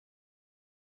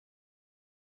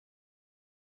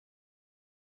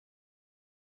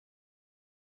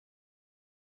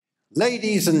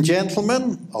Ladies and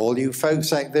gentlemen, all you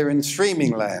folks out there in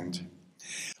streaming land,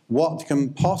 what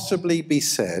can possibly be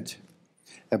said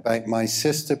about my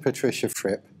sister Patricia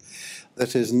Fripp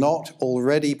that has not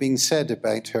already been said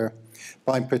about her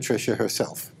by Patricia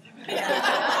herself?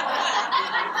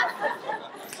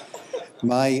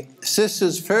 My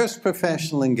sister's first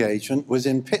professional engagement was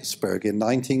in Pittsburgh in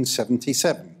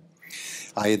 1977.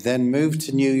 I then moved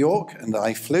to New York and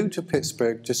I flew to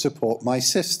Pittsburgh to support my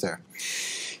sister.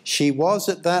 She was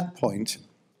at that point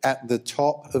at the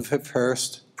top of her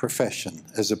first profession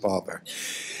as a barber.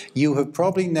 You have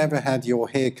probably never had your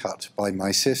hair cut by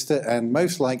my sister and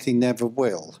most likely never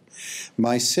will.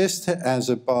 My sister as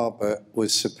a barber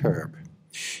was superb.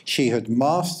 She had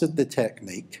mastered the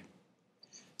technique,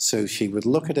 so she would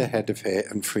look at a head of hair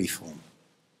and freeform.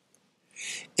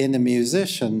 In a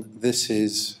musician, this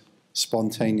is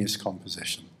spontaneous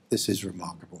composition. This is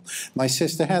remarkable. My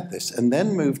sister had this and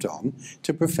then moved on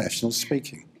to professional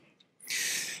speaking.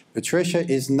 Patricia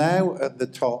is now at the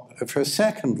top of her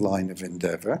second line of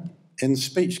endeavor in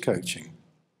speech coaching.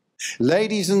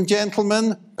 Ladies and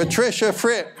gentlemen, Patricia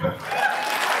Fripp.